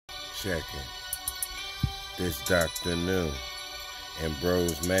Check it. This Dr. New and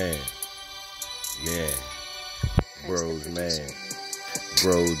Bros Man. Yeah. Bros Man.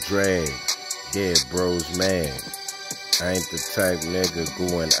 Bro Drag. Yeah, Bros Man. I ain't the type nigga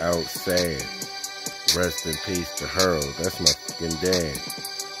going out sad. Rest in peace to Harold. That's my fucking dad.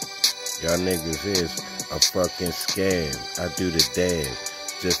 Y'all niggas is a fucking scam. I do the dab,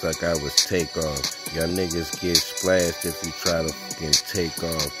 just like I was Takeoff. Y'all niggas get splashed if you try to fucking take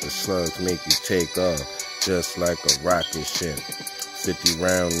off. The slugs make you take off, just like a rocket ship. 50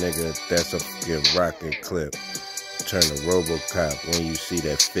 round nigga, that's a fucking rocket clip. Turn to Robocop when you see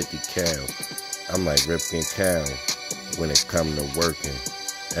that 50 cal. I'm like Ripken Cow when it come to working,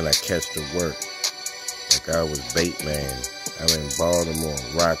 and I catch the work like I was Bait Man. I'm in Baltimore,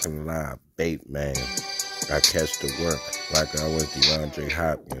 rockin' live, Bait Man. I catch the work like I was DeAndre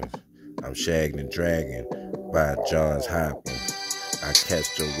Hopkins. I'm shagging and dragging by Johns Hopkins. I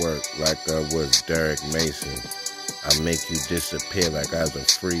catch the work like I was Derek Mason. I make you disappear like I was a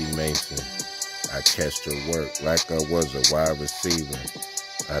Freemason. I catch the work like I was a wide receiver.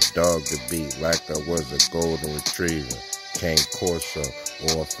 I dog the beat like I was a golden retriever. Cane Corso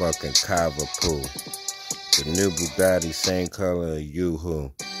or a fucking Cavapoo. The new Bugatti, same color as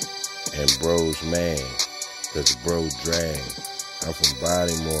Yoo-Hoo. And Bros Man, cause bro drag. I'm from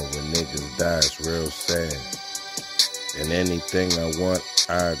Baltimore where niggas die, it's real sad. And anything I want,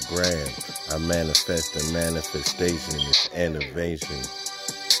 I grab. I manifest and manifestation is innovation.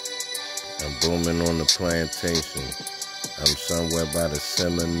 I'm booming on the plantation. I'm somewhere by the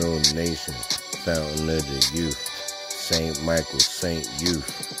Seminole Nation, fountain of the youth. St. Michael, St.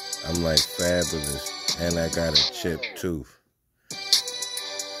 Youth. I'm like fabulous, and I got a chipped tooth.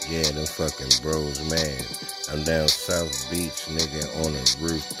 Yeah, them fucking Bros Man. I'm down South Beach, nigga, on a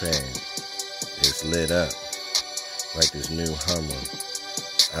roof pan. It's lit up like this new Hummer.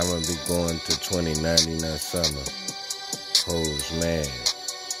 I'ma be going to 2099 summer. Hoes, man,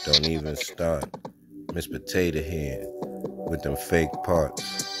 don't even start. Miss Potato Head with them fake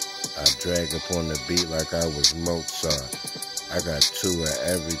parts. I drag up on the beat like I was Mozart. I got two of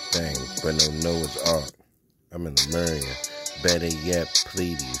everything, but no Noah's Ark. I'm in the Marion. Better yet,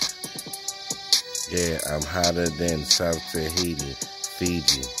 Pleiades. Yeah, I'm hotter than South Tahiti,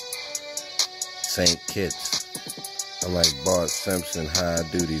 Fiji, St. Kitts. I'm like Bart Simpson, how I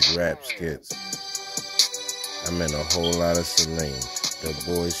do these rap skits. I'm in a whole lot of saline. The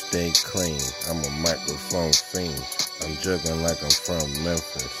boys stay clean. I'm a microphone fiend. I'm juggling like I'm from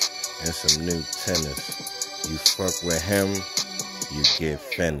Memphis. And some new tennis. You fuck with him, you get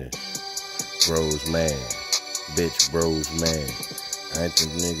finished. Bros Man. Bitch, Bros Man. I ain't the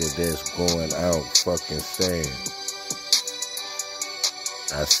nigga that's going out fucking sad.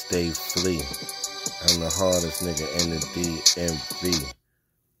 I stay flea. I'm the hardest nigga in the DMV.